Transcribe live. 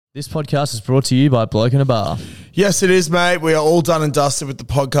This podcast is brought to you by Bloke in a Bar. Yes, it is, mate. We are all done and dusted with the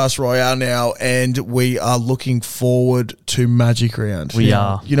podcast Royale now, and we are looking forward to Magic Round. We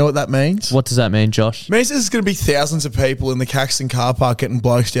are. You know what that means? What does that mean, Josh? It means there's going to be thousands of people in the Caxton car park getting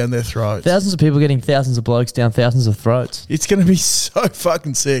blokes down their throats. Thousands of people getting thousands of blokes down thousands of throats. It's going to be so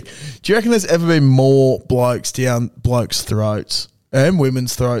fucking sick. Do you reckon there's ever been more blokes down blokes' throats? And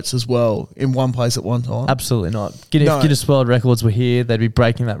women's throats as well in one place at one time? Absolutely not. If Guinness World Records were here, they'd be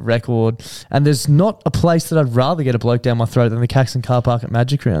breaking that record. And there's not a place that I'd rather get a bloke down my throat than the Caxton car park at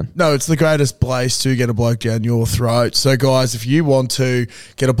Magic Round. No, it's the greatest place to get a bloke down your throat. So, guys, if you want to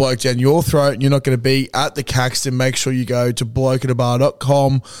get a bloke down your throat and you're not going to be at the Caxton, make sure you go to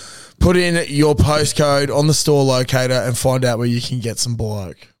blokeinabar.com, put in your postcode on the store locator and find out where you can get some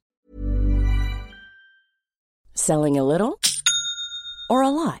bloke. Selling a little or a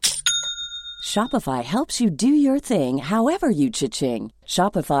lot? Shopify helps you do your thing however you cha-ching.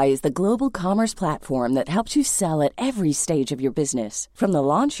 Shopify is the global commerce platform that helps you sell at every stage of your business. From the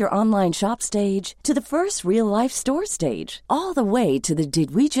launch your online shop stage to the first real life store stage, all the way to the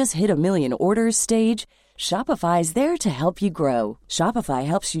did we just hit a million orders stage. Shopify is there to help you grow. Shopify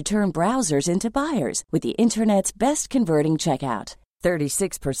helps you turn browsers into buyers with the internet's best converting checkout.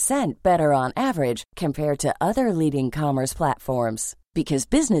 36% better on average compared to other leading commerce platforms. Because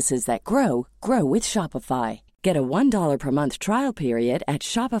businesses that grow, grow with Shopify. Get a $1 per month trial period at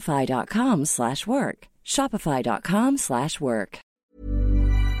shopify.com/work. Shopify.com/work.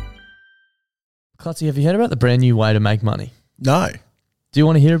 Clutzy, have you heard about the brand new way to make money? No. Do you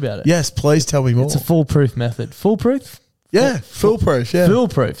want to hear about it? Yes, please tell me more. It's a foolproof method. Foolproof? Yeah, foolproof, yeah.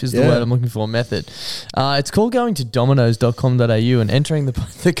 Foolproof is the word I'm looking for, method. It's called going to dominoes.com.au and entering the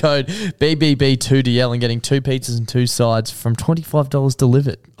code BBB2DL and getting 2 pizzas and 2 sides from $25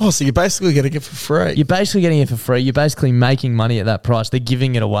 delivered. Oh, so you're basically getting it for free. You're basically getting it for free. You're basically making money at that price. They're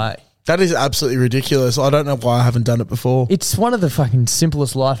giving it away. That is absolutely ridiculous. I don't know why I haven't done it before. It's one of the fucking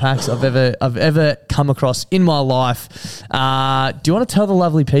simplest life hacks I've ever come across in my life. Do you want to tell the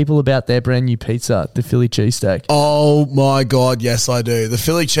lovely people about their brand new pizza, the Philly cheesesteak? Oh my God, yes I do. The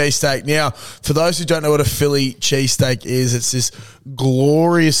Philly cheesesteak. Now, for those who don't know what a Philly cheesesteak is, it's this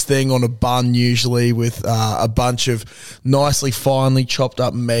glorious thing on a bun usually with a bunch of nicely finely chopped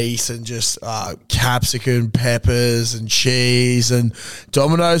up meat and just capsicum, peppers and cheese. And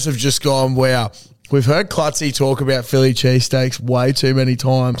Domino's have just gone, wow, we've heard Clutzy talk about Philly cheesesteaks way too many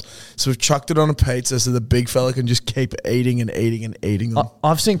times, so we've chucked it on a pizza so the big fella can just keep eating and eating and eating them.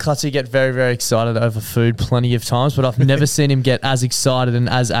 I've seen Clutzy get very, very excited over food plenty of times, but I've never seen him get as excited and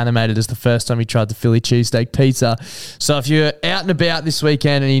as animated as the first time he tried the Philly cheesesteak pizza. So if you're out and about this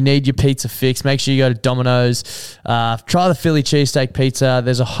weekend and you need your pizza fix, make sure you go to Domino's, try the Philly cheesesteak pizza.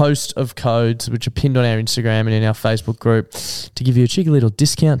 There's a host of codes which are pinned on our Instagram and in our Facebook group to give you a cheeky little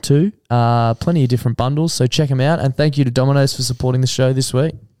discount too. Plenty of different bundles, so check them out. And thank you to Domino's for supporting the show this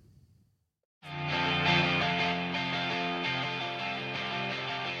week.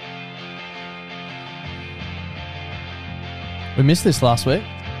 We missed this last week.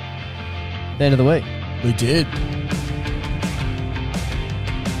 The end of the week. We did.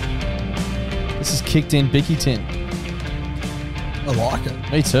 This is Kicked In Bicky Tin. I like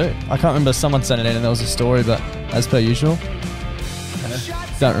it. Me too. I can't remember, someone sent it in and there was a story, but as per usual,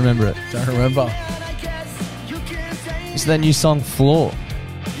 don't remember it. Don't remember. It's that new song, Floor.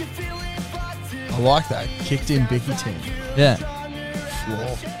 I like that. Kicked in Bicky Tin. Yeah.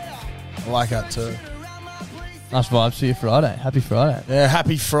 Floor. I like that too. Nice vibes for your Friday. Happy Friday. Yeah,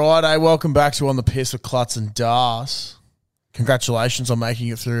 happy Friday. Welcome back to On the Piss with Klutz and Das. Congratulations on making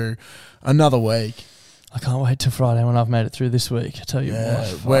it through another week. I can't wait till Friday when I've made it through this week. I tell you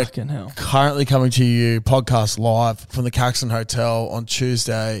what, we're fucking hell. Currently coming to you podcast live from the Caxton Hotel on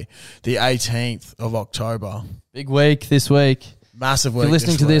Tuesday, the 18th of October. Big week this week. Massive week. If you're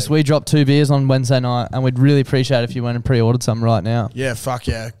listening to this, we dropped 2 beers on Wednesday night and we'd really appreciate it if you went and pre-ordered some right now. Yeah, fuck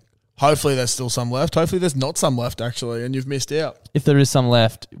yeah. Hopefully there's still some left. Hopefully there's not some left, actually, and you've missed out. If there is some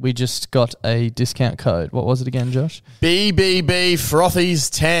left, we just got a discount code. What was it again, Josh? BBB Frothies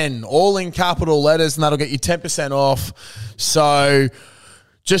 10, all in capital letters, and that'll get you 10% off. So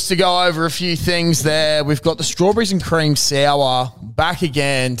just to go over a few things there, we've got the strawberries and cream sour back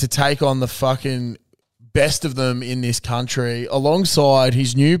again to take on the fucking best of them in this country, alongside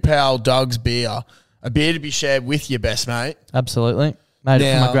his new pal Doug's beer, a beer to be shared with your best mate. Absolutely. Made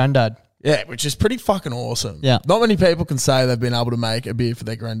it for my granddad. Yeah, which is pretty fucking awesome. Yeah. Not many people can say they've been able to make a beer for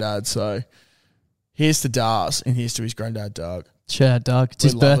their granddad. So here's to Das and here's to his granddad, Doug. Shout out, Doug. It's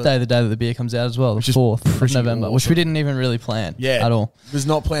his love birthday the day that the beer comes out as well, the 4th of pretty November, which we awesome. didn't even really plan Yeah, at all. It was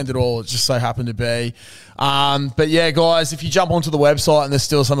not planned at all. It just so happened to be. But yeah, guys, if you jump onto the website and there's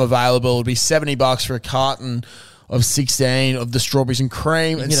still some available, it'll be $70 for a carton of 16 of the strawberries and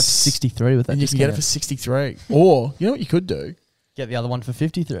cream. You can get it for 63 with that. And you can get it for 63. Or, you know what you could do? Get the other one for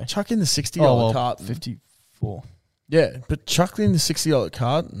 53. Chuck in the $60 carton. 54. Yeah, but chuck in the $60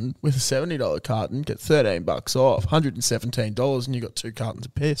 carton with a $70 carton, get $13 off, $117, and you got 2 cartons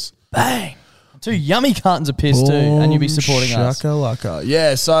of piss. Bang! 2 yummy cartons of piss too, and you'll be supporting us. Shakalaka.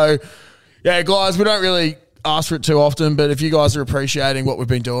 Yeah, so, yeah, guys, we don't really ask for it too often, but if you guys are appreciating what we've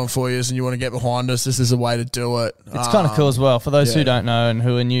been doing for you and you want to get behind us, this is a way to do it. It's kind of cool as well. For those yeah. who don't know and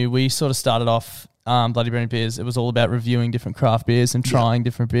who are new, we sort of started off Bloody Brewing Beers. It was all about reviewing different craft beers and trying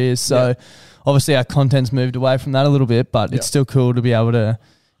different beers. So obviously our content's moved away from that a little bit, but it's still cool to be able to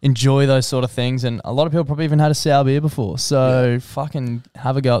enjoy those sort of things. And a lot of people probably even had a sour beer before. So fucking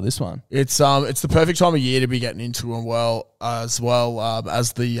have a go at this one. It's the perfect time of year to be getting into them as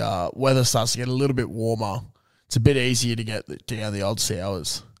the weather starts to get a little bit warmer. It's a bit easier to get down the old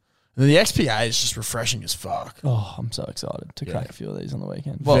sours. And then the XPA is just refreshing as fuck. Oh, I'm so excited to crack a few of these on the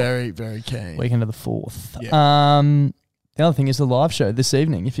weekend. Very, very keen. Weekend of the 4th. Yeah. The other thing is the live show this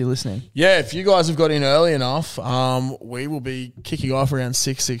evening, if you're listening. Yeah, if you guys have got in early enough, we will be kicking off around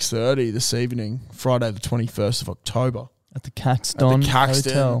 6:30 this evening, Friday the 21st of October. At the Caxton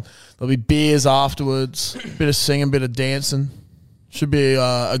Hotel. There'll be beers afterwards, bit of singing, bit of dancing. Should be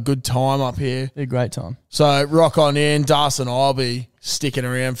a good time up here. Be a great time. So rock on in. Darcy and I'll be sticking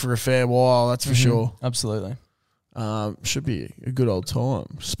around for a fair while, that's for sure. Absolutely. Should be a good old time.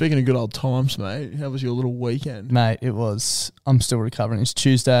 Speaking of good old times, mate, how was your little weekend? Mate, it was, I'm still recovering. It's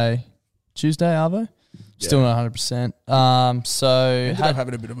Tuesday, Arvo? Still not 100%. So Ended up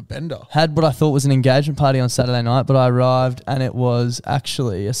having a bit of a bender. had what I thought was an engagement party on Saturday night, but I arrived and it was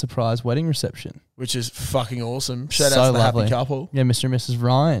actually a surprise wedding reception. Which is fucking awesome. Shout So out to the lovely. happy couple. Yeah, Mr. and Mrs.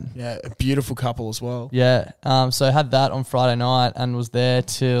 Ryan. Yeah, a beautiful couple as well. Yeah. So I had that on Friday night and was there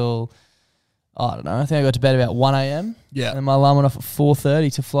till, I don't know, I think I got to bed about 1 a.m. Yeah. And then my alarm went off at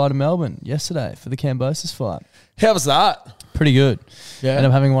 4:30 to fly to Melbourne yesterday for the Cambosis fight. How was that? Pretty good. Yeah. Ended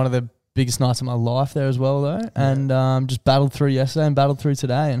up having one of the biggest nights of my life there as well, though. And just battled through yesterday and battled through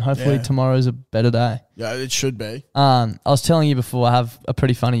today. And hopefully tomorrow's a better day. Yeah, it should be. I was telling you before, I have a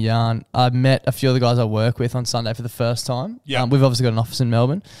pretty funny yarn. I met a few of the guys I work with on Sunday for the first time. Yeah. We've obviously got an office in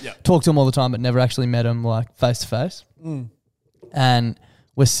Melbourne. Yeah. Talk to them all the time, but never actually met them like face to face. And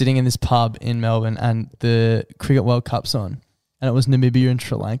we're sitting in this pub in Melbourne and the Cricket World Cup's on. And it was Namibia and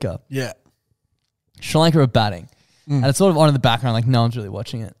Sri Lanka. Yeah. Sri Lanka are batting. And it's sort of on in the background, like no one's really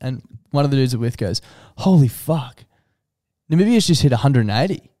watching it. And one of the dudes we're with goes, holy fuck, Namibia's just hit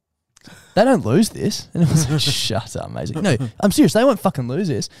 180. They don't lose this. And it was like, shut up, amazing. No, I'm serious. They won't fucking lose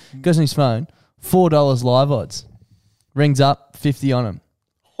this. Goes on his phone, $4 live odds. Rings up, 50 on him.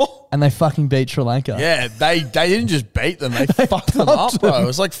 And they fucking beat Sri Lanka. Yeah, they didn't just beat them, they fucked them up, bro. It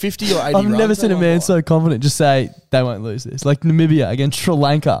was like 50 or 80 I've runs never seen a at man one so confident just say they won't lose this. Like Namibia against Sri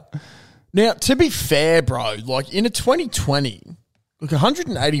Lanka. Now, to be fair, bro, like in a 2020, look,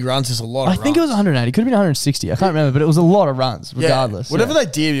 180 runs is a lot of I runs. think it was 180. Could have been 160. I can't remember, but it was a lot of runs regardless. Whatever they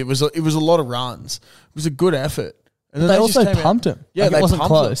did, it was a lot of runs. It was a good effort. And then They just also came out- pumped him. Yeah, Like, it they wasn't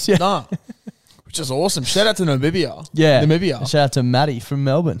pumped close. him. Yeah. Nah. Which is awesome. Shout out to Namibia. Yeah. Namibia. Shout out to Maddie from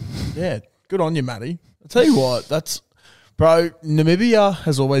Melbourne. Yeah, good on you, Matty. I'll tell you what, bro, Namibia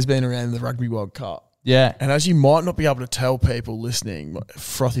has always been around the Rugby World Cup. Yeah. And as you might not be able to tell people listening,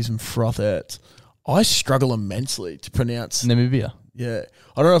 frothies and frothettes, I struggle immensely to pronounce. Namibia. Yeah.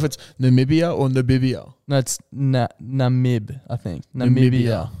 I don't know if it's Namibia or Namibia. No, it's Namib, I think.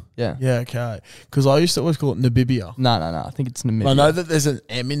 Namibia. Yeah. Yeah, okay. Because I used to always call it Namibia. No. I think it's Namibia. I know that there's an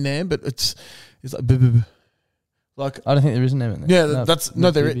M in there, but it's like b-b-b. Like, I don't think there is a name in there. yeah,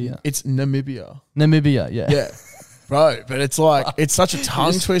 it's Namibia. Namibia, yeah. Yeah. Bro, but it's like, it's such a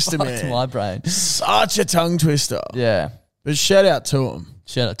tongue Just twister, fucked man. my brain. Such a tongue twister. Yeah. But shout out to him.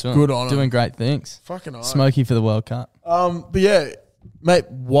 Shout out to him. Good on him. Doing great things. Fucking oath. Smoky for the World Cup. But yeah, mate,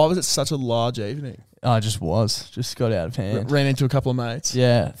 why was it such a large evening? Oh, it just was. Just got out of hand. Ran into a couple of mates.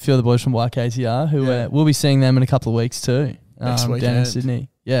 Yeah. A few of the boys from YKTR who we'll be seeing them in a couple of weeks too. Next down in weekend. Sydney.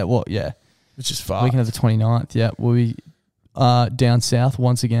 Yeah, yeah. Which is far. Weekend of the 29th. Yeah. We'll be down south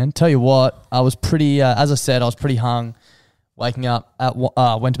once again. Tell you what, I was pretty, as I said, I was pretty hung. Waking up at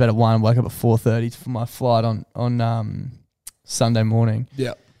went to bed at 1, woke up at 4:30 for my flight on Sunday morning.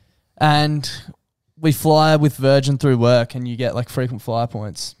 Yeah. And we fly with Virgin through work and you get like frequent flyer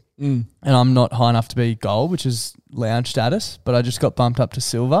points. And I'm not high enough to be gold, which is lounge status, but I just got bumped up to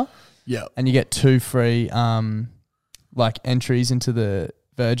silver. Yeah. And you get 2 free like entries into the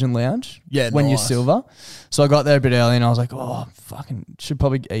Virgin Lounge. Yeah, when you're nice. silver. So I got there a bit early and I was like, oh, fucking should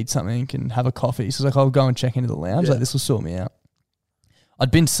probably eat something and have a coffee. So I was like, I'll go and check into the lounge. Yeah. Like, this will sort me out.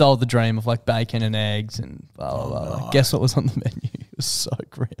 I'd been sold the dream of like bacon and eggs and blah, blah, blah. no. Guess what was on the menu? It was so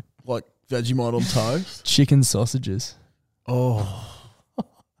grim. Like Vegemite on toast. Chicken sausages. Oh.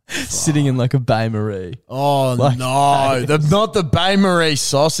 Sitting in like a Bain Marie. Oh, Like no. Not the Bain Marie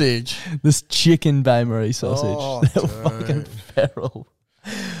sausage. This chicken Bain Marie sausage. Oh, They were fucking feral.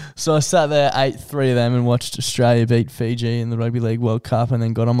 So I sat there, ate 3 of them and watched Australia beat Fiji in the Rugby League World Cup and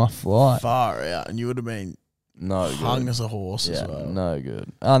then got on my flight. Far out. And you would have been No hung good. as a horse as Yeah, well. no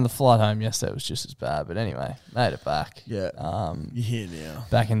good. And the flight home yesterday was just as bad. But anyway, made it back. Yeah. You're here now.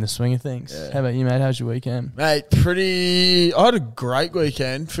 Back in the swing of things. Yeah. How about you, mate? How's your weekend? Mate, I had a great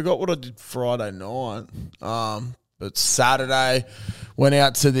weekend. Forgot what I did Friday night. But Saturday, went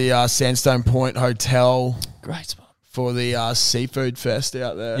out to the Sandstone Point Hotel Great spot. for the seafood fest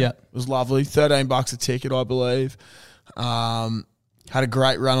out there. Yeah. It was lovely. $13 a ticket, I believe. Had a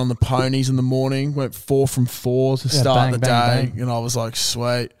great run on the ponies in the morning. Went 4 from 4 to start bang, the bang, day. bang. And I was like,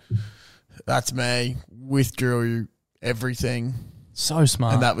 sweet. That's me. Withdrew everything. So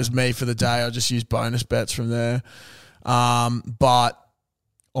smart. And that was me for the day. I just used bonus bets from there. But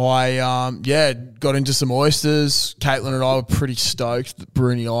I got into some oysters. Caitlin and I were pretty stoked that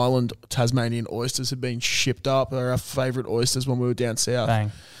Bruny Island Tasmanian oysters had been shipped up. They're our favourite oysters when we were down south.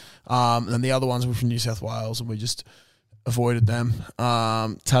 Bang. And the other ones were from New South Wales, and we just avoided them.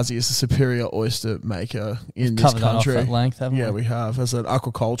 Tassie is a superior oyster maker in this Covered that off country. at length, haven't Yeah, we? we have. As an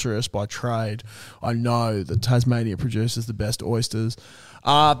aquaculturist by trade, I know that Tasmania produces the best oysters.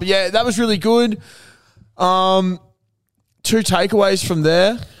 But yeah, that was really good. 2 takeaways from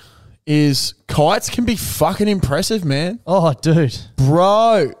there is kites can be fucking impressive, man. Oh, dude.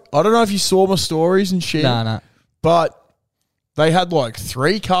 Bro, I don't know if you saw my stories and shit, Nah. but they had like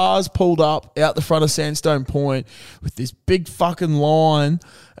 3 cars pulled up out the front of Sandstone Point with this big fucking line,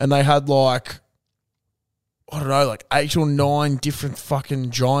 and they had like, I don't know, like 8 or 9 different fucking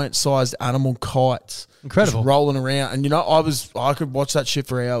giant sized animal kites. Incredible. Just rolling around. And you know, I could watch that shit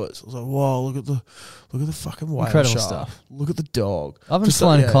for hours. I was like, whoa, look at the fucking whale Incredible shark. stuff. Look at the dog. I haven't Just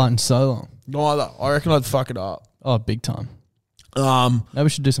flown like, a kite in so long. Neither. I reckon I'd fuck it up. Oh, big time. Um, Maybe we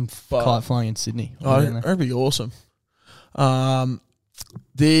should do some But- kite flying in Sydney. that'd be awesome.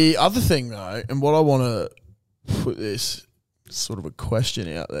 The other thing though, and what I want to put this sort of a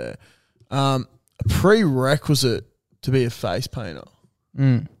question out there, a prerequisite to be a face painter.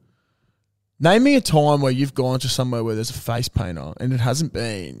 Name me a time where you've gone to somewhere where there's a face painter and it hasn't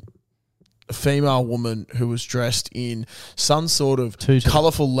been a female woman who was dressed in some sort of Tutu.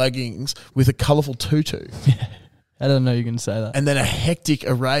 colourful leggings with a colourful tutu I don't know you're going to say that. and then a hectic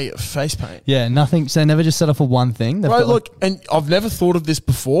array of face paint. Yeah, nothing. So they never just settle for one thing. They've Bro, got, like- look, and I've never thought of this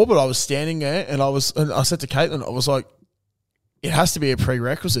before, but I was standing there and I said to Caitlin, I was like, it has to be a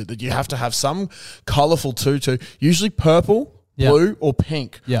prerequisite that you have to have some colourful tutu, usually purple, Yeah. blue, or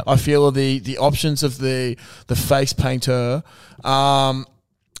pink. Yeah. I feel are the options of the face painter.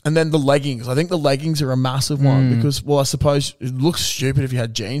 And then the leggings. I think the leggings are a massive one because, well, I suppose it looks stupid if you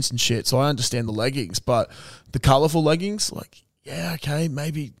had jeans and shit, so I understand the leggings, but the colourful leggings, like, yeah, okay,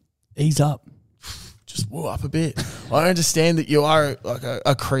 maybe ease up. just woo up a bit. I understand that you are like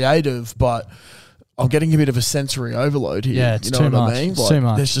a creative, but I'm getting a bit of a sensory overload here. Yeah, it's you know too what much. I mean? It's Like, too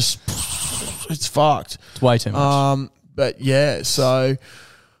much. There's just it's fucked. It's way too much. But yeah, so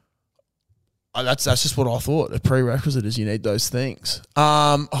that's just what I thought. A prerequisite is you need those things.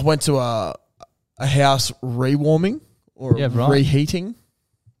 I went to a house rewarming or Yeah, right. reheating.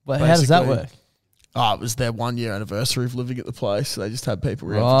 But how does that basically- work? Oh, it was their 1 year anniversary of living at the place. So they just had people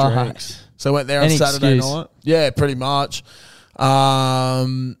around for Right. drinks. So I went there on Any Saturday excuse. night. Yeah, pretty much.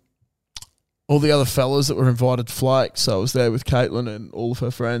 All the other fellas that were invited flaked. So I was there with Caitlin and all of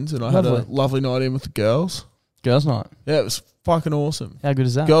her friends, and I had a Lovely. lovely night in with the girls. Girls' night. Yeah, it was fucking awesome. How good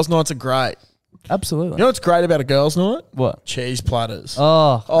is that? Girls' nights are great. Absolutely. You know what's great about a girls' night? What? Cheese platters.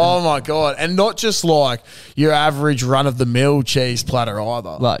 Oh, Oh my God. And not just like your average run of the mill cheese platter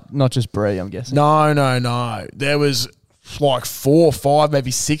either. like not just brie, I'm guessing. No. There was like 4, 5,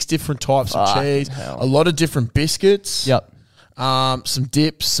 maybe 6 different types of Fucking cheese. hell. A lot of different biscuits. Yep. Some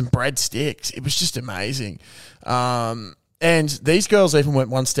dips, some breadsticks. It was just amazing. And these girls even went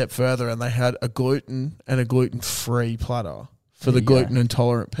one step further and they had a gluten and a gluten-free platter for There the you go. gluten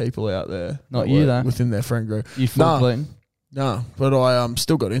intolerant people out there. Not that you, were though. Within their friend group. You full No. gluten. No, but I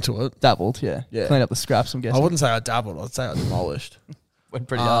still got into it. Dabbled, yeah. Yeah. Clean up the scraps, I'm I guessing. wouldn't say I dabbled. I'd say I demolished. Went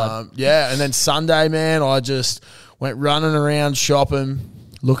pretty hard. Yeah, and then Sunday, man, I just went running around shopping,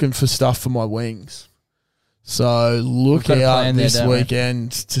 looking for stuff for my wings. So look got a out plan there, this don't we?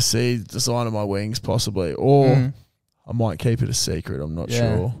 weekend to see the design of my wings possibly. Or I might keep it a secret. I'm not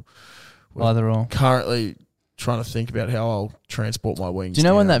sure. Either or. Currently trying to think about how I'll transport my wings. Do you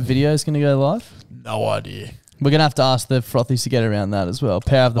know when down. that video is going to go live? No idea. We're going to have to ask the frothies to get around that as well.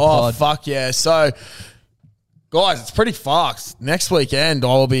 Power of the Oh, pod. fuck yeah. So, guys, it's pretty fucked. Next weekend,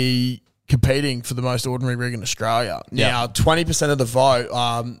 I'll be competing for the most ordinary rig in Australia. Now, 20% of the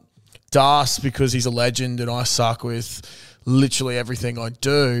vote, Das, because he's a legend and I suck with literally everything I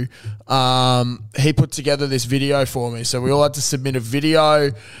do, he put together this video for me. So we all had to submit a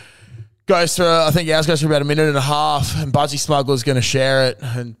video. Goes for, I think ours goes for about a minute and a half, and Budgie Smuggler's going to share it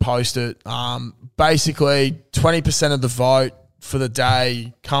and post it. Basically, 20% of the vote for the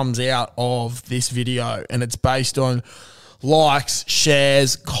day comes out of this video, and it's based on likes,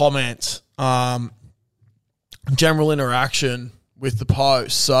 shares, comments, general interaction with the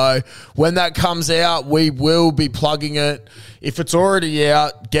post. So when that comes out, we will be plugging it. If it's already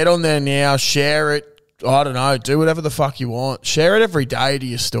out, get on there now, share it. I don't know, do whatever the fuck you want. Share it every day to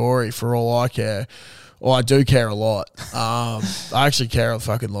your story for all I care. Well, I do care a lot. I actually care a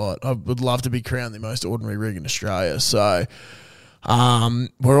fucking lot. I would love to be crowned the most ordinary rig in Australia. So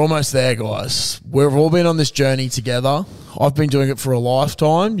we're almost there, guys. We've all been on this journey together. I've been doing it for a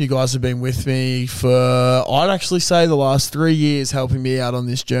lifetime. You guys have been with me for, I'd actually say, the last 3 years, helping me out on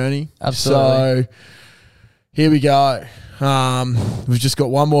this journey. Absolutely. So here we go. We've just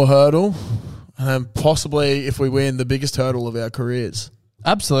got one more hurdle. And possibly, if we win, the biggest hurdle of our careers.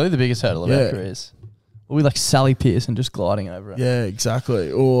 Absolutely the biggest hurdle of our careers. We'll be like Sally Pearson just gliding over it. Yeah,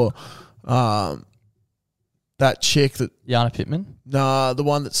 exactly. Or that chick that... Yana Pittman? Nah, the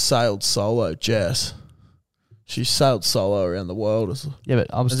one that sailed solo, Jess. She sailed solo around the world. Yeah,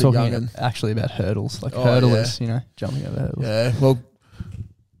 but I was as a talking young'un. actually about hurdles. Like hurdlers, you know, jumping over hurdles. Yeah, well,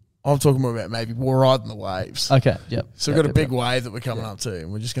 I'm talking more about maybe we're riding the waves. Okay, yep. So we've Yep, got a yep, big yep. wave that we're coming up to,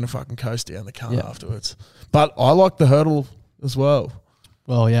 and we're just going to fucking coast down the cunt Yep. afterwards. But I like the hurdle as well.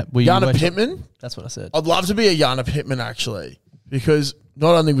 Well, yeah. Yana Pittman? That's what I said. I'd love to be a Yana Pittman, actually, because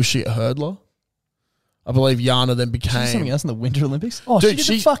not only was she a hurdler, I believe Yana then She did something became... else in the Winter Olympics. Oh, Dude,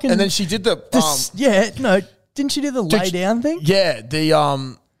 she did the fucking... And then she did the... didn't she do the lay down thing? Yeah,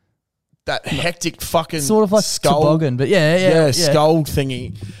 the... that hectic fucking Sort of like skull, toboggan, but yeah. skull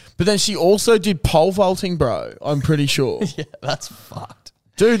thingy. But then she also did pole vaulting, bro. I'm pretty sure. Yeah, that's fucked.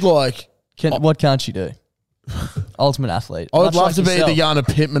 Dude, like... What can't she do? Ultimate athlete. I would Much love like to be yourself. the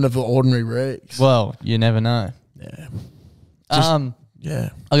Yana Pittman of the ordinary rigs. Well, you never know. Yeah. Yeah.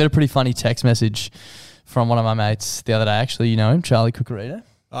 I got a pretty funny text message from one of my mates the other day. Actually, you know him, Charlie Cucurito,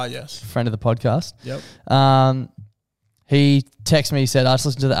 Ah, yes. friend of the podcast. Yep. He texted me, he said, I just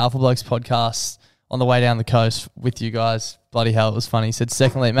listened to the Alpha Blokes podcast on the way down the coast with you guys. Bloody hell, it was funny. He said,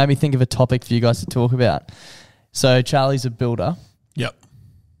 secondly, it made me think of a topic for you guys to talk about. So Charlie's a builder. Yep.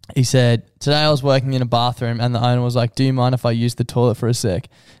 He said, today I was working in a bathroom and the owner was like, do you mind if I use the toilet for a sec?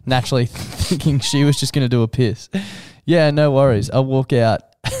 Naturally thinking she was just going to do a piss. Yeah, no worries. I walk out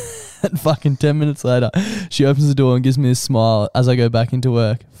and fucking 10 minutes later, she opens the door and gives me a smile as I go back into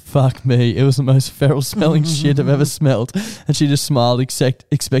work. Fuck me. It was the most feral smelling shit I've ever smelled. And she just smiled,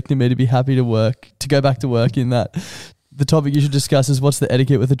 expecting me to be happy to go back to work in that. The topic you should discuss is what's the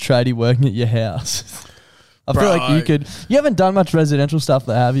etiquette with a tradie working at your house? I feel like you haven't done much residential stuff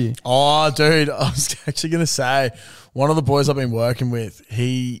there, have you? Oh, dude, I was actually going to say, one of the boys I've been working with,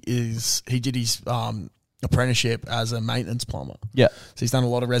 he did his apprenticeship as a maintenance plumber. Yeah. So he's done a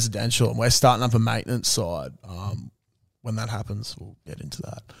lot of residential, and we're starting up a maintenance side. When that happens, we'll get into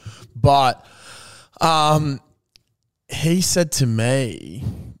that. But he said to me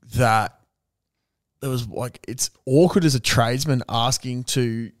that there was like, it's awkward as a tradesman asking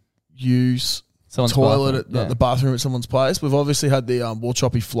to use Someone's toilet bathroom, at the bathroom at someone's place. We've obviously had the Wall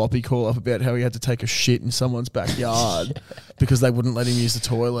Choppy Floppy call up about how he had to take a shit in someone's backyard because they wouldn't let him use the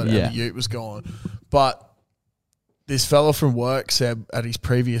toilet and the ute was gone. But this fella from work said at his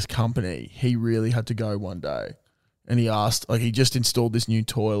previous company, he really had to go one day. And he asked, like, he just installed this new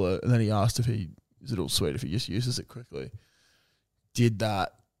toilet, and then he asked is it all sweet if he just uses it quickly? Did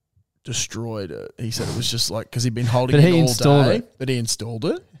that, destroyed it. He said it was just like, because he'd been holding it all day. But he installed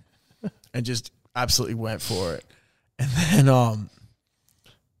it and just absolutely went for it. And then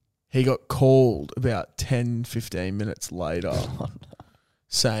he got called about 10, 15 minutes later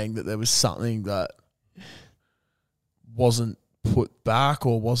saying that there was something that wasn't put back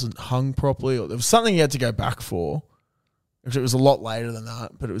or wasn't hung properly, or there was something he had to go back for. It was a lot later than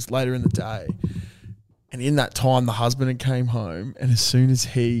that, but it was later in the day. And in that time, the husband had came home, and as soon as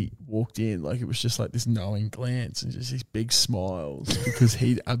he walked in, like it was just like this knowing glance and just these big smiles because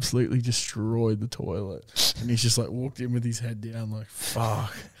he'd absolutely destroyed the toilet. And he's just like walked in with his head down like,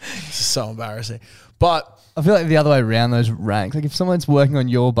 fuck. This is so embarrassing. But I feel like the other way around those ranks. Like if someone's working on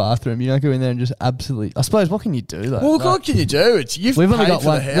your bathroom, you don't go in there and just absolutely. I suppose what can you do though? well, what can you do? It's you've We've paid only got for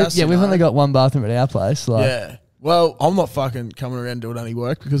one. the house. We've only got one bathroom at our place. Like, Yeah. Well, I'm not fucking coming around doing any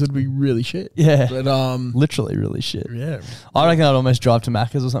work because it'd be really shit. Yeah. But literally really shit. yeah. I reckon I'd almost drive to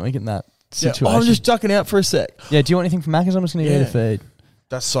Macca's or something in that Yeah. situation. Oh, I'm just ducking out for a sec. Yeah, do you want anything from Macca's? I'm just going to Yeah. eat a feed.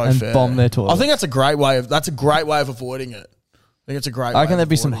 That's so And fair. bomb their toilet. I think that's a great way of avoiding it. I think it's a great. I reckon way there'd of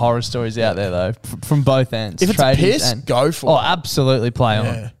be some avoiding horror stories out there though, from both ends. If it's a Tradies piss, and- go for Oh, it. absolutely play Yeah.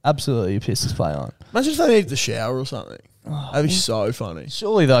 on. Absolutely, your piss is play on. Imagine if they needed the shower or something. Oh, That'd be so funny.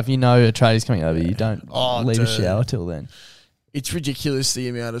 Surely though, if you know a tradie's coming over, you don't leave a dude. shower till then. It's ridiculous the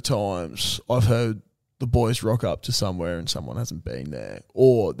amount of times I've heard the boys rock up to somewhere and someone hasn't been there,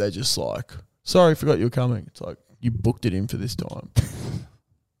 or they're just like, "Sorry, forgot you were coming." It's like you booked it in for this time.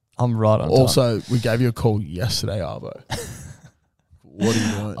 I'm right on time. Also, we gave you a call yesterday, Arvo. What are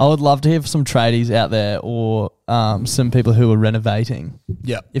you doing? I would love to hear from some tradies out there or some people who are renovating.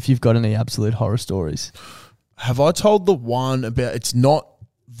 Yeah. If you've got any absolute horror stories. Have I told the one about? It's not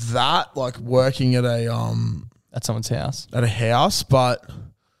that like working at a At someone's house. house, but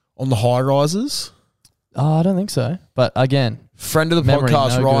on the high rises. Oh, I don't think so. But again, Friend of the Memory,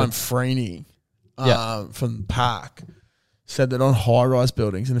 podcast, no Ryan good. Freeney, Yeah. from the pack, said that on high rise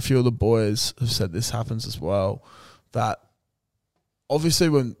buildings, and a few of the boys have said this happens as well, that obviously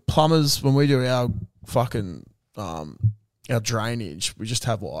when we do our fucking our drainage, we just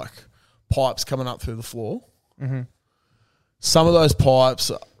have like pipes coming up through the floor. Mm-hmm. Some of those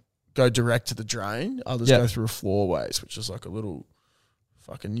pipes go direct to the drain. Others Yep. go through a floor waste, which is like a little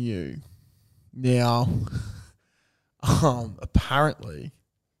fucking U. Now, apparently,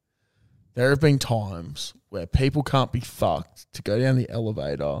 there have been times where people can't be fucked to go down the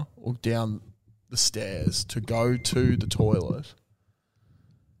elevator or down the stairs to go to the toilet.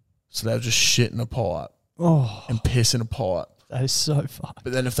 So they'll just shit in a pipe oh, and piss in a pipe. that is so fucked.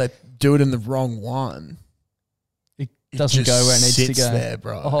 But then if they do it in the wrong one, It it doesn't just go where it needs to sits go. there,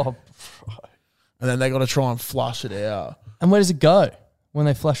 bro. Oh, And then they got to try and flush it out. and where does it go when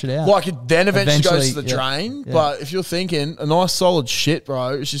they flush it out? Like it then eventually goes to the Eventually, yeah. drain. Yeah. But if you're thinking a nice solid shit, bro,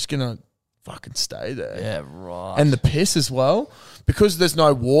 it's just gonna fucking stay there. Yeah, right. And the piss as well, because there's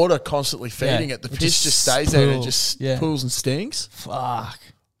no water constantly feeding Yeah, it. The it piss just just stays there and it pools. just Yeah. pools and stinks. fuck.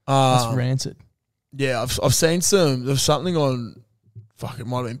 That's rancid. Yeah, I've seen there's something on, fuck, it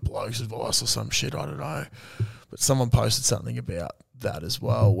might have been Blokes Advice or some shit, I don't know. But someone posted something about that as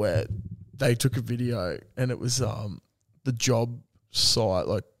well, where they took a video and it was the job site,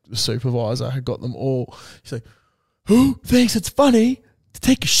 like the supervisor had got them all. He's like, "Who thinks it's funny to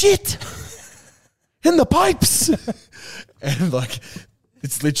take a shit in the pipes?" And like,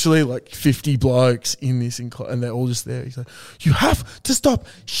 it's literally like 50 blokes in this, and they're all just there. He's like, "You have to stop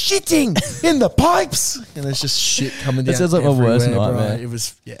shitting in the pipes." And there's just shit coming down. That sounds like my worst everywhere, bro. nightmare. It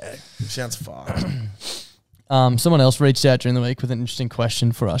was, it sounds fucked. Someone else reached out during the week with an interesting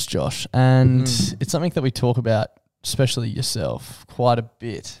question for us, Josh, and it's something that we talk about, especially yourself, quite a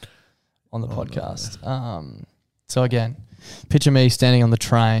bit on the podcast. So again, picture me standing on the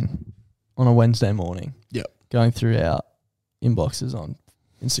train on a Wednesday morning, Yep. going through our inboxes on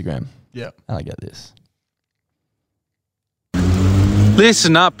Instagram, Yep. and I get this.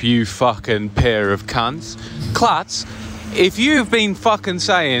 Listen up, you fucking pair of cunts. Klutz, if you've been fucking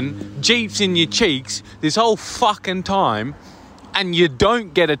saying Jeeps in your cheeks this whole fucking time and you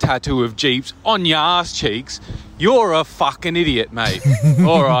don't get a tattoo of Jeeps on your ass cheeks, you're a fucking idiot, mate.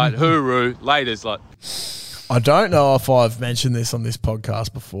 All right, hooroo, laters, like. I don't know if I've mentioned this on this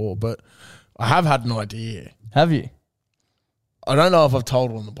podcast before, but I have had an idea. Have you? I don't know if I've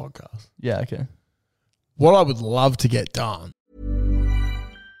told it on the podcast. Yeah, okay. What I would love to get done.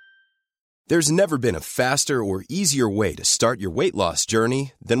 There's never been a faster or easier way to start your weight loss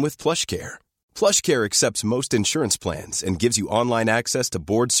journey than with PlushCare. PlushCare accepts most insurance plans and gives you online access to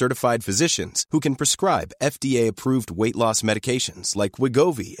board-certified physicians who can prescribe FDA-approved weight loss medications like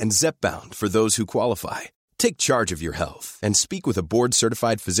Wegovy and Zepbound for those who qualify. Take charge of your health and speak with a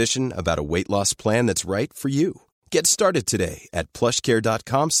board-certified physician about a weight loss plan that's right for you. Get started today at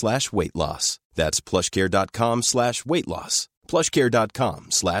plushcare.com/weight loss. That's plushcare.com/weight loss.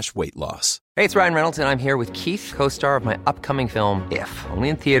 plushcare.com/weight loss. Hey, it's Ryan Reynolds, and I'm here with Keith, co-star of my upcoming film, If, only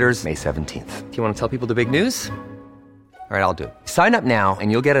in theaters May 17th. Do you want to tell people the big news? All right, I'll do it. Sign up now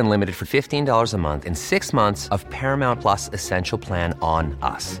and you'll get unlimited for $15 a month and 6 months of Paramount Plus Essential Plan on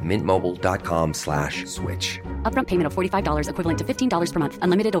us. MintMobile.com/switch. Upfront payment of $45 equivalent to $15 per month.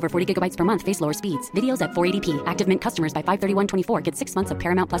 Unlimited over 40 gigabytes per month. Face lower speeds. Videos at 480p. Active Mint customers by 531.24 get 6 months of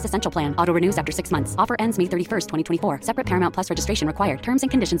Paramount Plus Essential Plan. Auto renews after 6 months. Offer ends May 31st, 2024. Separate Paramount Plus registration required. Terms and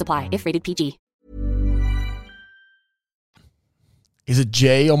conditions apply if rated PG. Is a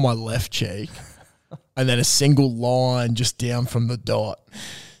G on my left cheek, and then a single line just down from the dot,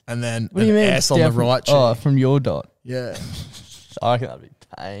 and then What do you mean? S on Down the from- right cheek. Oh, from your dot. Yeah. I reckon that'd be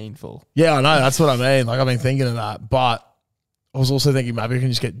painful. Yeah, I know. That's what I mean. Like, I've been thinking of that. But I was also thinking maybe I can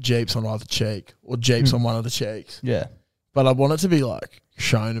just get Jeeps on either cheek or Jeeps on one of the cheeks. Yeah. But I want it to be, like,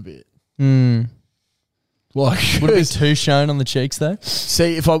 shown a bit. Mm. Like, Would it be too shown on the cheeks though?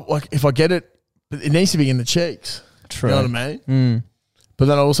 see, if I get it, it needs to be in the cheeks. True. You know what I mean? Mm. But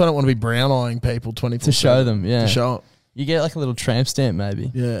then I also don't want to be brown-eyeing people 24/7. To show them, yeah. To show 'em. You get like a little tramp stamp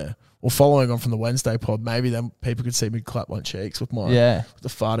maybe. Yeah. Or following on from the Wednesday pod, maybe then people could see me clap my cheeks with my Yeah. with the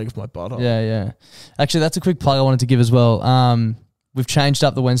farting of my butt on. Yeah, yeah. Actually, that's a quick plug I wanted to give as well. We've changed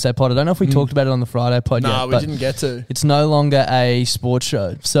up the Wednesday pod. I don't know if we talked about it on the Friday pod yet. No, we but didn't get to. It's no longer a sports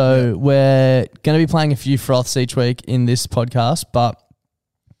show. So we're going to be playing a few froths each week in this podcast, but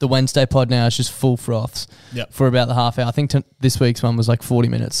the Wednesday pod now is just full froths Yep. for about the half hour. I think this week's one was like 40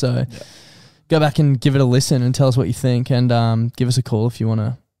 minutes. So go back and give it a listen and tell us what you think, and give us a call if you want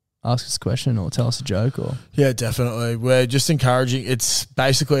to ask us a question or tell us a joke. Or Yeah, definitely. We're just encouraging. It's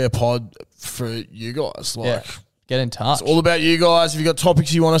basically a pod for you guys. Like, get in touch. it's all about you guys. If you've got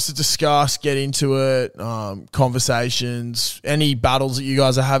topics you want us to discuss, get into it. Conversations, any battles that you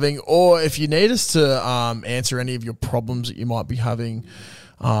guys are having, or if you need us to answer any of your problems that you might be having.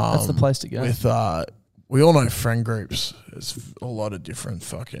 That's the place to go. With we all know friend groups. There's a lot of different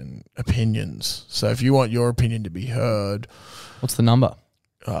fucking opinions. So if you want your opinion to be heard, What's the number?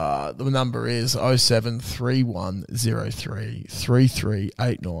 the number is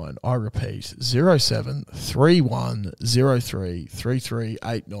 0731033389. I repeat,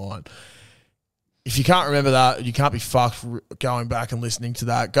 0731033389. If you can't remember that, you can't be fucked going back and listening to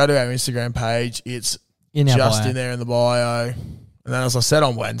that. Go to our Instagram page. It's In our just bio. in there in the bio. And then, as I said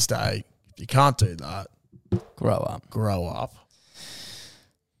on Wednesday, if you can't do that, Grow up. grow up.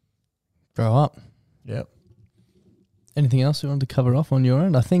 Grow up. Yep. Anything else you wanted to cover off on your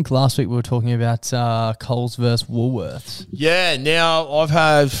end? I think last week we were talking about Coles versus Woolworths. Yeah, now I've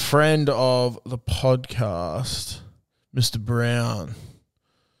had friend of the podcast, Mr. Brown,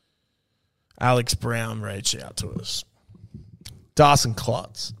 Alex Brown, reached out to us. Darson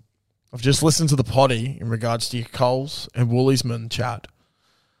Klutz. I've just listened to the potty in regards to your Coles and Wooliesman chat.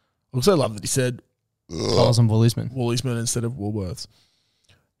 I also love that he said Coles and Wooliesman. Wooliesman instead of Woolworths.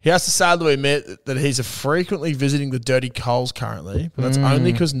 He has to sadly admit that he's frequently visiting the dirty Coles currently, but that's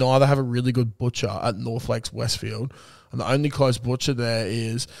only because neither have a really good butcher at North Lakes Westfield, and the only close butcher there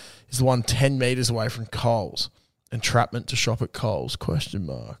is the one 10 metres away from Coles. Entrapment to shop at Coles, ? It's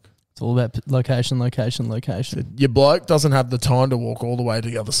all about location. Your bloke doesn't have the time to walk all the way to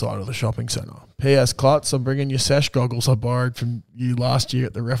the other side of the shopping centre. P.S. Klutz, I'm bringing your sesh goggles I borrowed from you last year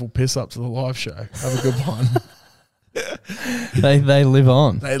at the Raffle Piss Up to the live show. Have a good one. They live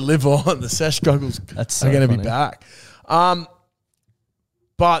on. They live on. The sesh goggles That's so are going to be funny. back.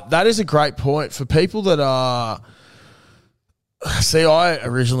 But that is a great point for people that are. See, I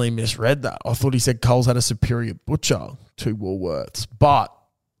originally misread that. I thought he said Coles had a superior butcher to Woolworths, but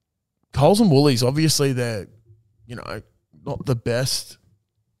Coles and Woolies, obviously, they're not the best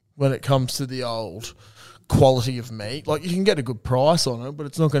when it comes to the old quality of meat. Like, you can get a good price on it, but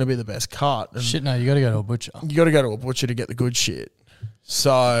it's not going to be the best cut. And Shit, no, you got to go to a butcher. you got to go to a butcher to get the good shit.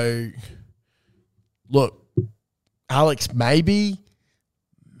 So, look, Alex, maybe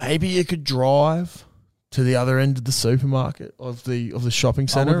you could drive to the other end of the supermarket of the shopping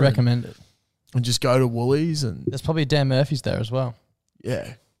I centre. would recommend it. and just go to Woolies and There's probably Dan Murphy's there as well.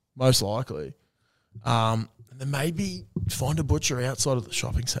 yeah, most likely. And then maybe find a butcher outside of the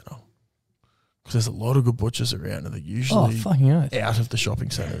shopping centre because there's a lot of good butchers around and they're Oh, usually fucking oath. out of the shopping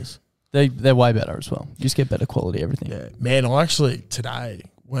centres. They're way better as well. You just get better quality everything. Yeah, man, I actually today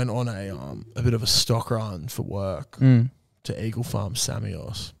went on a bit of a stock run for work to Eagle Farm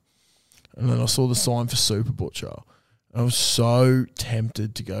Samios, and then I saw the sign for Super Butcher. I was so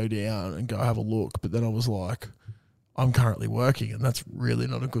tempted to go down and go have a look, but then I was like, I'm currently working, and that's really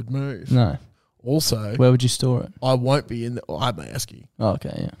not a good move. No. Also, Where would you store it? I won't be in. I have my Esky. Oh,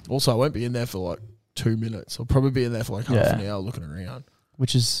 okay, yeah. Also, I won't be in there for like 2 minutes. I'll probably be in there for like half Yeah. an hour looking around.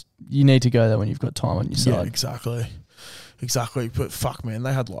 Which is, you need to go there when you've got time on your Yeah, side. exactly. But fuck, man,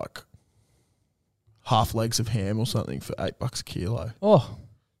 they had like half legs of ham or something for $8 a kilo. Oh,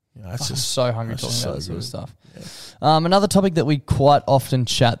 You know, that's I'm just so hungry that's talking just about so this sort of good. stuff. Another topic that we quite often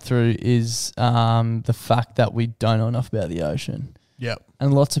chat through is the fact that we don't know enough about the ocean. Yep.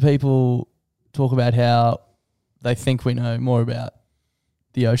 And lots of people talk about how they think we know more about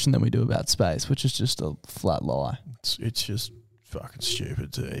the ocean than we do about space, which is just a flat lie. It's just fucking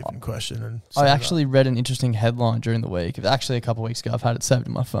stupid to even question. And I actually read an interesting headline during the week. Actually, a couple of weeks ago, I've had it saved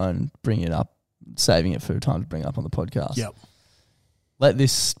in my phone, bringing it up, saving it for time to bring up on the podcast. Yep. Let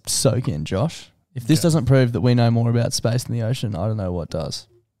this soak in, Josh. If this doesn't prove that we know more about space than the ocean, I don't know what does.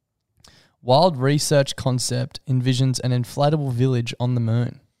 Wild research concept envisions an inflatable village on the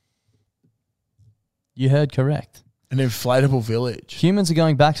moon. You heard correct. An inflatable village. Humans are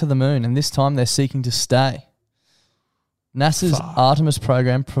going back to the moon, and this time they're seeking to stay. NASA's Artemis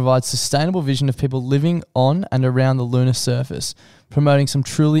program provides sustainable vision of people living on and around the lunar surface, promoting some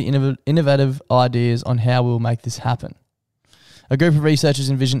truly innovative ideas on how we will make this happen. A group of researchers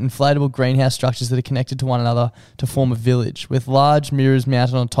envision inflatable greenhouse structures that are connected to one another to form a village, with large mirrors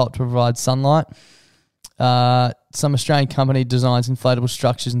mounted on top to provide sunlight. Some Australian company designs inflatable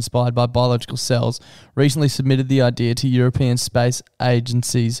structures inspired by biological cells recently submitted the idea to European Space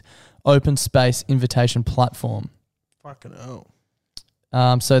Agency's Open Space Invitation platform. Fucking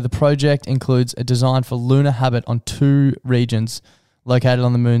hell. So the project includes a design for lunar habit on 2 regions located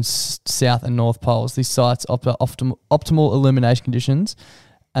on the moon's south and north poles. These sites offer optimal illumination conditions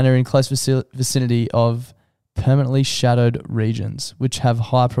and are in close vicinity of permanently shadowed regions, which have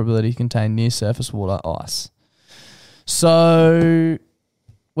high probability to contain near-surface water ice. So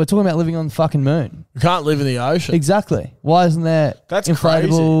we're talking about living on the fucking moon. You can't live in the ocean. Exactly. Why isn't there That's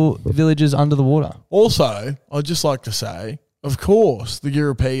inflatable villages under the water? Also, I'd just like to say, of course, the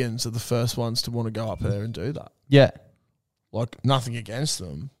Europeans are the first ones to want to go up there and do that. Yeah. Like, nothing against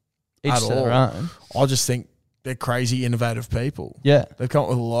them Each at to all. their own. I just think they're crazy, innovative people. Yeah. They've come up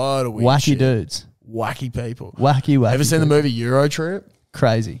with a lot of weird Wacky shit. dudes. Wacky people. Wacky. Ever seen the people. movie Euro Trip?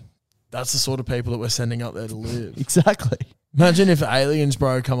 Crazy. That's the sort of people that we're sending up there to live. Exactly. Imagine if aliens,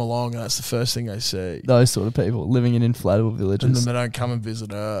 bro, come along and that's the first thing they see. Those sort of people living in inflatable And villages. then they don't come and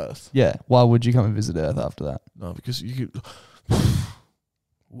visit Earth. Yeah. Why would you come and visit Earth after that? No, because you could...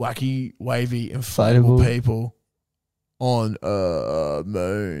 wacky, wavy, inflatable people on a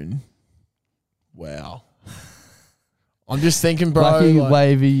moon. Wow. I'm just thinking, bro. Wacky, like-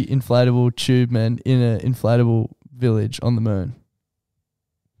 wavy, inflatable tube men in an inflatable village on the moon.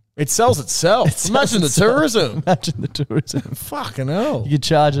 It sells itself. Imagine the tourism. Imagine the tourism. Fucking hell. You could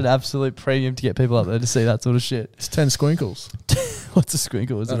charge an absolute premium to get people up there to see that sort of shit. It's 10 squinkles. What's a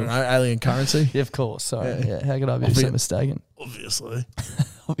squinkle? Is I it? don't know. Alien currency. Yeah, of course. Sorry. Yeah. Yeah. How could I be so mistaken? Obviously.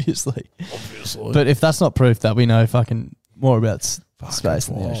 Obviously. Obviously. But if that's not proof that we know fucking more about Fucking space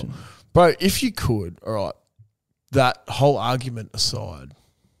than the wild. ocean. Bro, if you could, all right, that whole argument aside,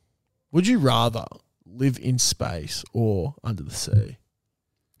 would you rather live in space or under the sea?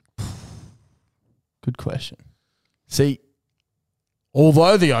 Good question. See,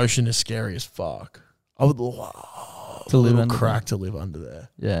 although the ocean is scary as fuck, I would love To live under crack to live under there.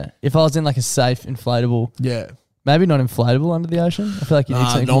 Yeah. If I was in like a safe, inflatable, Yeah. maybe not inflatable under the ocean. I feel like you need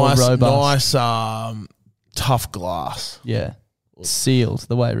something nice, more robust. nice, tough glass. Yeah. Sealed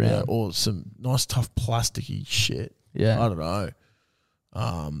the way Yeah, around. or some nice, tough, plasticky shit. Yeah. I don't know.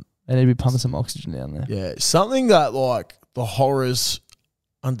 They need to be pumping some oxygen down there. Yeah, something that like the horrors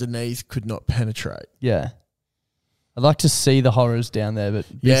underneath could not penetrate. Yeah. I'd like to see the horrors down there, but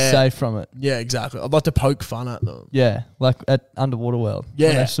be Yeah. safe from it. Yeah, exactly. I'd like to poke fun at them. Yeah. Like at Underwater World. Yeah.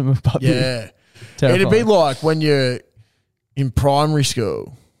 When they swim above you. Yeah. Terrifying. It'd be like when you're in primary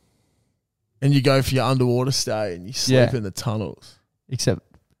school and you go for your underwater stay and you sleep Yeah. in the tunnels. Except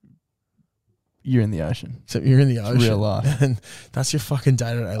you're in the ocean. Except you're in the ocean. real life. And that's your fucking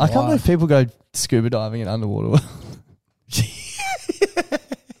day-to-day I life. can't believe people go scuba diving in Underwater World.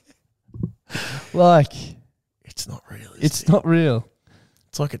 Like, It's not realistic. it's not real.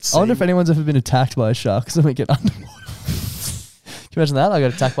 It's like it's. I wonder if anyone's ever been attacked by a shark because they get underwater. Can you imagine that? I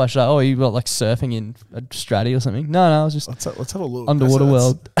got attacked by a shark. Oh, you got like surfing in Australia or something? No, I was just Let's have a look. Underwater That's-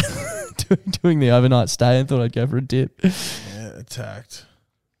 World doing the overnight stay and thought I'd go for a dip. Yeah, attacked.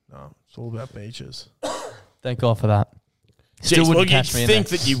 No, it's all about beaches. Thank God for that. Still Jeez, wouldn't well, catch me you'd in think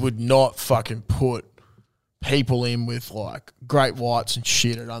there. that you would not fucking put people in with like great whites and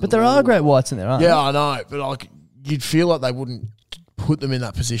shit at But there are great whites in there, aren't Yeah, there? I know, but like you'd feel like they wouldn't put them in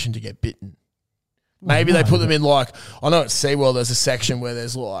that position to get bitten. Maybe they put them in like I know at SeaWorld there's a section where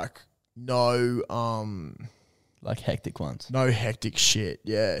there's like no like hectic ones. No hectic shit.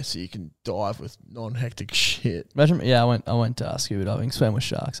 Yeah, so you can dive with non-hectic shit. Imagine, I went to scuba diving, swam with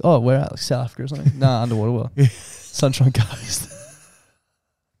sharks. Oh, where at? Like South Africa or something? No, underwater world. Sunshine Coast.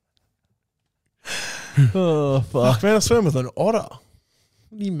 Oh, fuck. Man, I swam with an otter.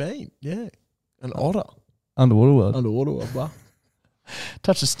 What do you mean? Yeah, an otter. Underwater world. Underwater world, bro.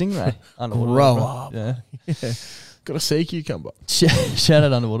 Touch a stingray. Underwater Grow world. up. Yeah. Yeah. Got a sea cucumber. Shout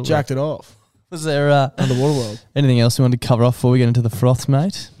out Underwater Jacked it off. world. Was there Underwater world. anything else you wanted to cover off before we get into the froths,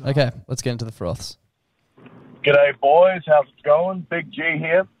 mate? Okay, let's get into the froths. G'day, boys. How's it going? Big G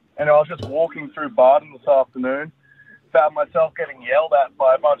here. And I was just walking through Barton this afternoon. Found myself getting yelled at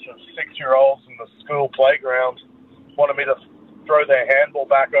by a bunch of 6-year-olds in the school playground. Wanted me to throw their handball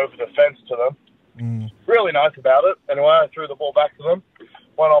back over the fence to them. Really nice about it. Anyway, I threw the ball back to them.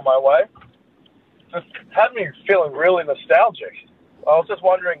 Went on my way. Just had me feeling really nostalgic. I was just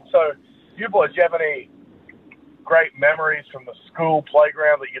wondering, so you boys, do you have any great memories from the school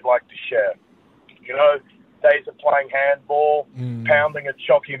playground that you'd like to share? You know, days of playing handball, pounding a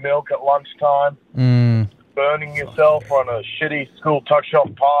chalky milk at lunchtime, burning yourself on a shitty school tuck shop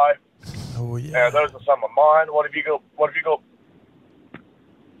pie. Oh yeah. And those are some of mine. What have you got?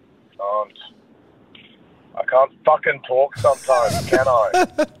 I can't fucking talk sometimes, can I?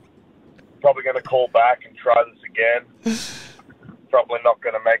 Probably going to call back and try this again. Probably not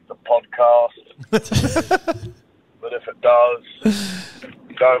going to make the podcast. But if it does,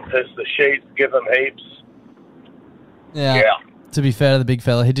 don't piss the sheets, give them heaps. Yeah. To be fair to the big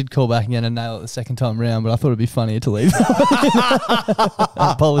fella, he did call back again and nail it the second time round, but I thought it'd be funnier to leave.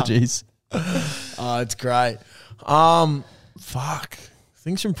 Apologies. Oh, it's great. Fuck.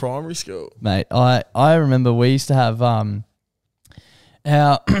 Things from primary school. Mate, I remember we used to have the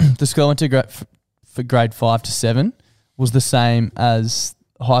school I went to for grade 5 to 7 was the same as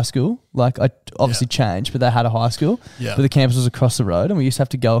high school. Like, I obviously changed, but they had a high school. Yeah. But the campus was across the road, and we used to have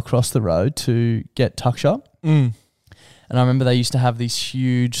to go across the road to get tuck shop. And I remember they used to have these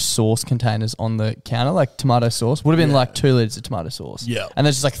huge sauce containers on the counter, like tomato sauce. Would have been like 2 litres of tomato sauce. Yeah. And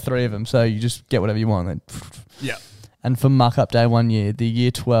there's just like 3 of them, so you just get whatever you want. And then Yeah. And for muck-up day one year, the year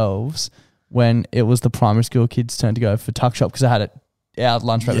 12s, when it was the primary school kids' turn to go for tuck shop, because they had it, our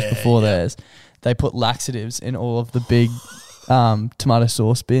lunch break was before theirs, they put laxatives in all of the big tomato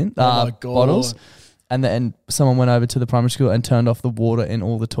sauce bottles. And then someone went over to the primary school and turned off the water in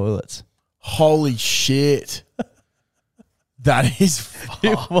all the toilets. Holy shit. That is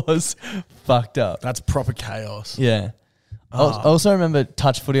It was fucked up. That's proper chaos. Yeah. I also remember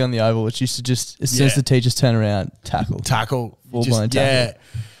touch footy on the oval, which used to just, as soon as the teachers turn around, tackle. Just, Full-blown tackle. yeah.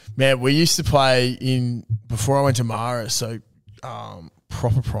 Man, we used to play before I went to Mara, so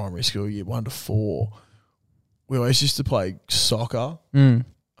proper primary school, year 1 to 4. We always used to play soccer. It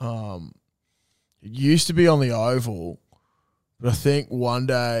used to be on the oval, but I think one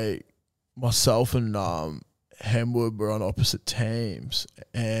day myself and Hemwood were on opposite teams,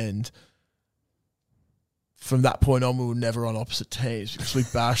 and from that point on, we were never on opposite teams because we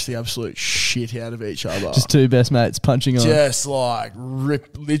bashed the absolute shit out of each other. Just 2 best mates punching on. Just like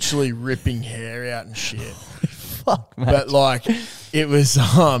literally ripping hair out and shit. Fuck, mate. But like, it was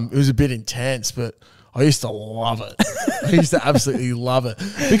a bit intense, but I used to love it. I used to absolutely love it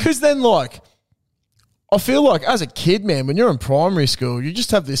because then like, I feel like as a kid, man, when you're in primary school, you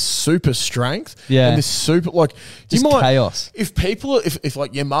just have this super strength. Yeah. And this super, like, Just chaos. If people, if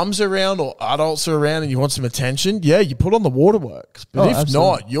like your mum's around or adults are around and you want some attention, yeah, you put on the waterworks. But if absolutely.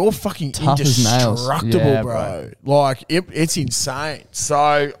 not, you're fucking Tough as nails. indestructible, Yeah, bro. Like, it's insane.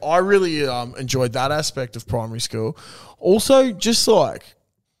 So I really enjoyed that aspect of primary school. Also, just like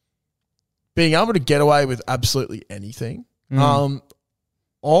being able to get away with absolutely anything. I'm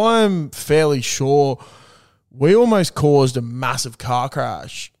fairly sure we almost caused a massive car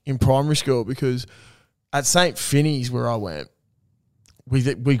crash in primary school because at St. Finney's, where I went,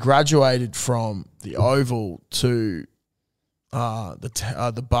 we graduated from the oval to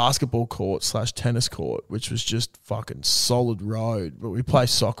the basketball court / tennis court, which was just fucking solid road. But we play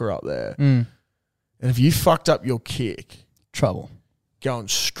soccer up there, and if you fucked up your kick, Trouble. going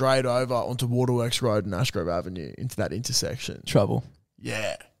straight over onto Waterworks Road and Ashgrove Avenue into that intersection. Trouble.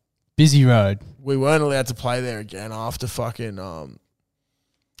 Yeah. Busy road. We weren't allowed to play there again after fucking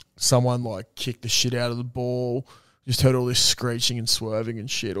someone like kicked the shit out of the ball. Just heard all this screeching and swerving and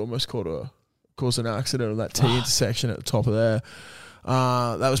shit. Almost caused an accident on that T intersection at the top of there.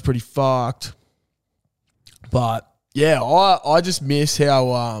 That was pretty fucked. But yeah, I just miss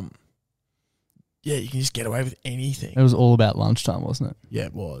how yeah, you can just get away with anything. It was all about lunchtime, wasn't it? Yeah,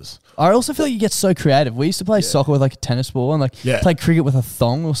 it was. I also feel like you get so creative. We used to play soccer with like a tennis ball and like play cricket with a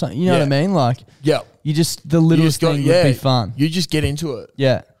thong or something. You know what I mean? Like, you just, the littlest thing would be fun. You just get into it.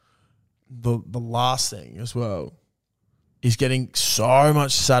 Yeah. The last thing as well is getting so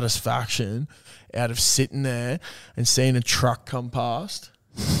much satisfaction out of sitting there and seeing a truck come past,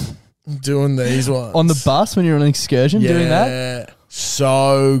 doing these ones. On the bus when you're on an excursion doing that? Yeah,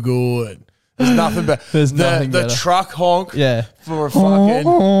 so good. There's nothing better. The truck honk for a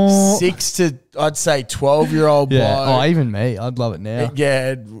fucking 6 to, I'd say, 12-year-old bloke. Oh, even me. I'd love it now.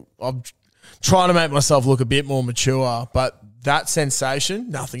 Yeah, I'm trying to make myself look a bit more mature, but that sensation,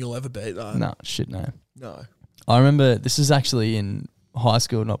 nothing will ever beat that. No, shit, no. No. I remember, this is actually in high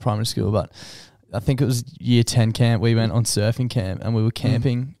school, not primary school, but I think it was year 10 camp. We went on surfing camp and we were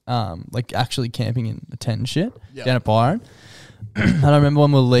camping, like actually camping in a tent and shit down at Byron. And I remember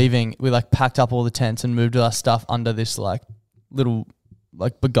when we were leaving, we like packed up all the tents and moved our stuff under this like little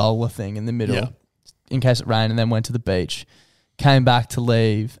like pergola thing in the middle in case it rained, and then went to the beach, came back to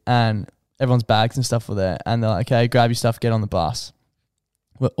leave, and everyone's bags and stuff were there. And they're like, okay, grab your stuff, get on the bus.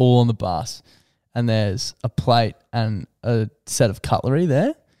 We're all on the bus. And there's a plate and a set of cutlery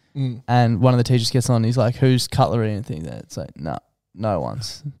there. And one of the teachers gets on and he's like, whose cutlery and things there? It's like, no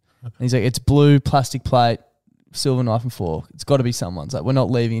one's. And he's like, it's blue plastic plate, silver knife and fork. It's got to be someone's. Like, we're not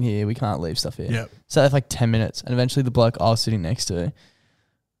leaving here. We can't leave stuff here. Yep. So that's like 10 minutes. And eventually the bloke I was sitting next to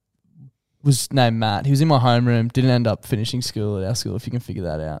was named Matt. He was in my homeroom, didn't end up finishing school at our school, if you can figure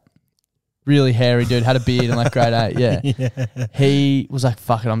that out. Really hairy dude, had a beard in like grade 8, yeah. He was like,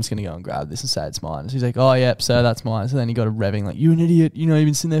 fuck it, I'm just going to go and grab this and say it's mine. So he's like, oh, yep, sir, that's mine. So then he got a revving like, you an idiot, you know, you've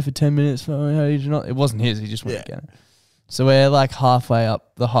been sitting there for 10 minutes. How did you not? It wasn't his, he just went again. So we're like halfway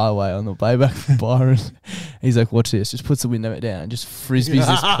up the highway on the way back from Byron. He's like, watch this, just puts the window down and just frisbees this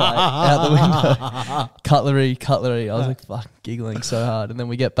plate out the window. Cutlery. I was like, fuck, giggling so hard. And then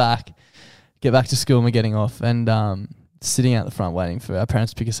we get back to school and we're getting off and sitting out the front waiting for our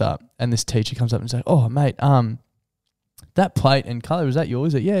parents to pick us up, and this teacher comes up and says, oh mate, that plate and cutlery, was that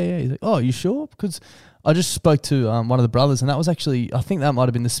yours? Like, yeah. He's like, oh, you sure? Because I just spoke to one of the brothers, and that was actually, I think that might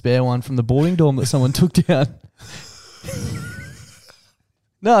have been the spare one from the boarding dorm that someone took down.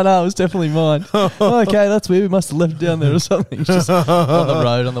 No, it was definitely mine. Oh, okay, that's weird. We must have left it down there or something. It's just on the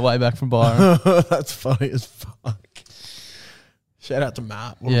road on the way back from Byron. That's funny as fuck. Shout out to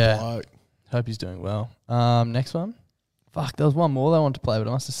Matt. What a bloke. Hope he's doing well. Next one. Fuck, there was one more that I wanted to play, but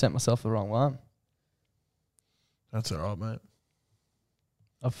I must have sent myself the wrong one. That's all right, mate.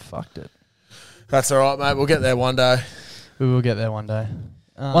 I've fucked it. That's all right, mate. We'll get there one day. We will get there one day.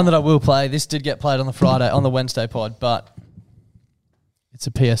 One that I will play. This did get played on the Wednesday pod, but it's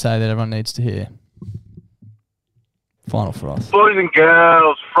a PSA that everyone needs to hear. Final Froth. Boys and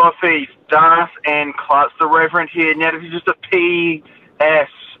girls, Frothies, Darth and Klutz, the Reverend here. Now, this is just a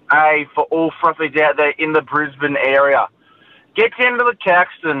PSA for all Frothies out there in the Brisbane area. Get down to the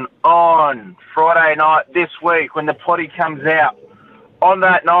Caxton on Friday night this week when the potty comes out. On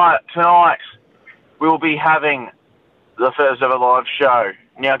that night, tonight, we'll be having the first ever live show.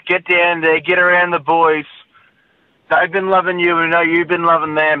 Now, get down there, get around the boys. They've been loving you, and I know you've been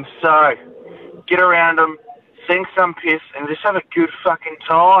loving them. So, get around them, sing some piss, and just have a good fucking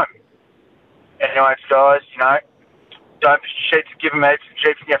time. Anyways, guys, don't be shit to give them heads and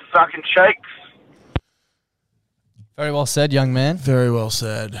cheeks in your fucking cheeks. Very well said, young man. Very well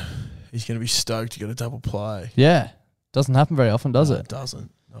said. He's going to be stoked to get a double play. Yeah. Doesn't happen very often, does it? It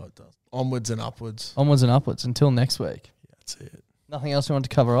doesn't. No, it doesn't. Onwards and upwards. Onwards and upwards until next week. Yeah, that's it. Nothing else you want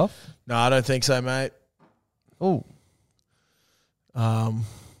to cover off? No, I don't think so, mate. Oh. My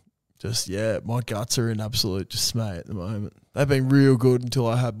guts are in absolute dismay at the moment. They've been real good until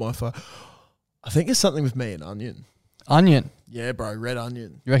I had my phone. I think it's something with me and onion. Onion? Yeah, bro, red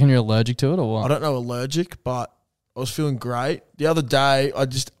onion. You reckon you're allergic to it or what? I don't know allergic, but I was feeling great. The other day, I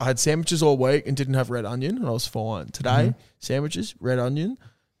had sandwiches all week and didn't have red onion, and I was fine. Today, sandwiches, red onion.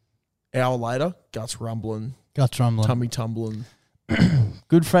 Hour later, guts rumbling. Tummy tumbling.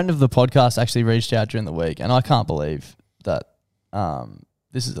 Good friend of the podcast actually reached out during the week, and I can't believe that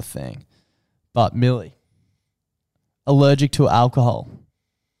this is a thing. But Millie, allergic to alcohol.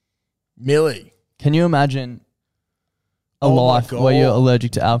 Millie. Can you imagine a life where you're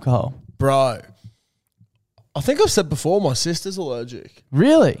allergic to alcohol? Bro, I think I've said before my sister's allergic.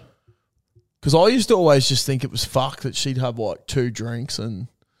 Really? Because I used to always just think it was fuck that she'd have like 2 drinks and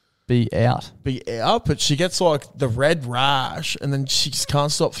be out. But she gets like the red rash and then she just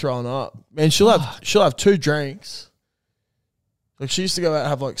can't stop throwing up. Man, she'll have 2 drinks. Like she used to go out and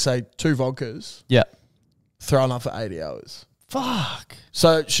have like say 2 vodkas. Yeah. Throwing up for 80 hours. Fuck.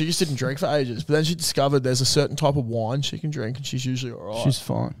 So she just didn't drink for ages, but then she discovered there's a certain type of wine she can drink, and she's usually all right. She's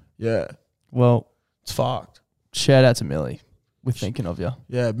fine. Yeah, Well, it's fucked. shout out to Millie. We're thinking of you.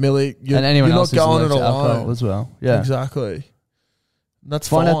 Yeah, Millie, And anyone you're else not going it who's allergic to alcohol alone as well. Yeah. Exactly. That's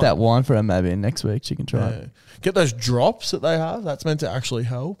Find fine. out that wine for her maybe, and next week she can try Yeah. it. Get those drops that they have. That's meant to actually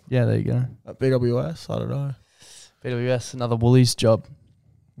help Yeah, there you go. at BWS. I don't know. BWS, another Woolies job.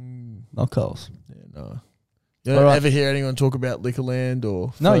 Not Coles. Yeah, no. You don't All right. ever hear anyone talk about Liquorland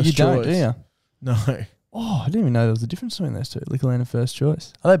or No, First you don't, Choice? do you? No. Oh, I didn't even know there was a difference between those two. Liquorland and First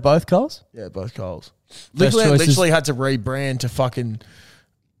Choice. Are they both Coles? Yeah, both Coles. First Liquorland Choice is- literally had to rebrand to fucking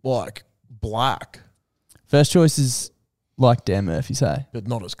like black, First Choice is like Dan Murphy's, hey? but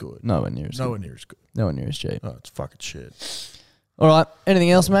not as good. Nowhere near as Nowhere good. near as good. Nowhere near as cheap. No, it's fucking shit. All right.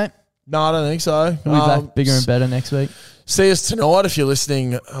 Anything else, mate? No, I don't think so. We'll be back bigger and better next week. See us tonight if you're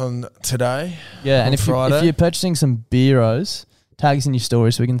listening on today. Yeah, on and if Friday. you're purchasing some beeros, tag us in your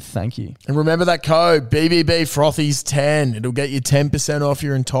story so we can thank you. And remember that code, BBB Frothies 10. It'll get you 10% off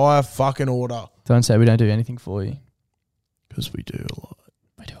your entire fucking order. Don't say we don't do anything for you. Because we do a lot.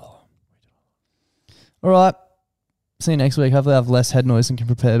 We do a lot. All right. See you next week. Hopefully I have less head noise and can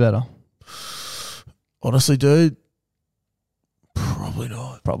prepare better. Honestly, dude, probably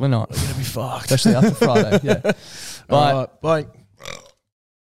not. Probably not. We're going to be fucked. Especially after Friday. Yeah. Bye. All right, bye.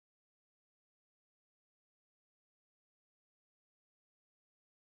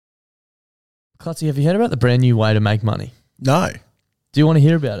 Clutzy, have you heard about the brand new way to make money? No. Do you want to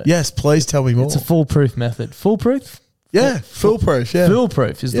hear about it? Yes, please tell me more. It's a foolproof method. Foolproof? Yeah, foolproof, yeah.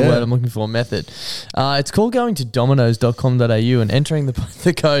 Foolproof is the Yeah. word I'm looking for, method. It's called going to dominoes.com.au and entering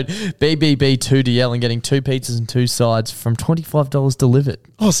the code BBB2DL and getting 2 pizzas and 2 sides from $25 delivered.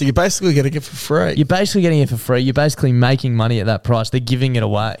 Oh, so you're basically getting it for free. You're basically getting it for free. You're basically making money at that price. They're giving it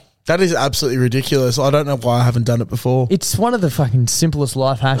away. That is absolutely ridiculous. I don't know why I haven't done it before. It's one of the fucking simplest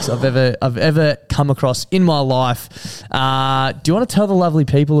life hacks I've ever come across in my life. Do you want to tell the lovely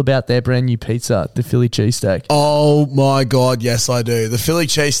people about their brand new pizza, the Philly cheesesteak? Oh my God, yes I do. The Philly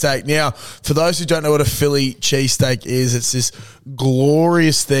cheesesteak. Now, for those who don't know what a Philly cheesesteak is, it's this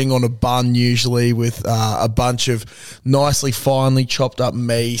glorious thing on a bun usually with a bunch of nicely finely chopped up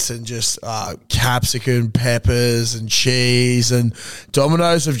meat and just capsicum, peppers and cheese. And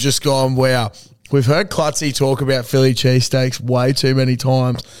Domino's have just gone, wow, we've heard Klutzy talk about Philly cheesesteaks way too many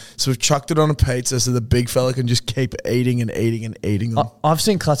times. So we've chucked it on a pizza so the big fella can just keep eating and eating and eating them. I've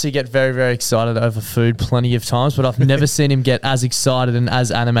seen Klutzy get very, very excited over food plenty of times, but I've never seen him get as excited and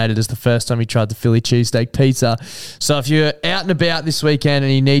as animated as the first time he tried the Philly cheesesteak pizza. So if you're out and about this weekend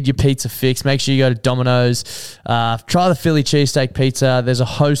and you need your pizza fix, make sure you go to Domino's. Try the Philly cheesesteak pizza. There's a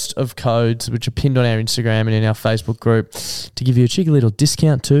host of codes which are pinned on our Instagram and in our Facebook group to give you a cheeky little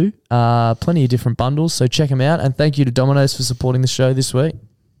discount too. Plenty of different bundles, so check them out. And thank you to Domino's for supporting the show this week.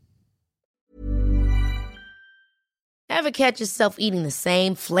 Ever catch yourself eating the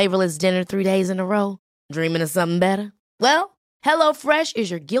same flavorless dinner 3 days in a row? Dreaming of something better? Well, HelloFresh is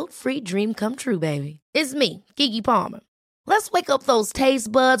your guilt-free dream come true, baby. It's me, Keke Palmer. Let's wake up those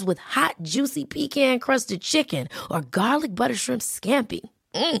taste buds with hot, juicy pecan-crusted chicken or garlic butter shrimp scampi.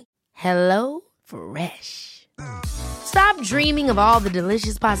 Hello Fresh. Stop dreaming of all the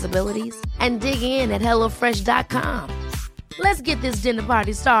delicious possibilities and dig in at HelloFresh.com. Let's get this dinner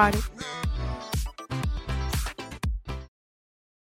party started.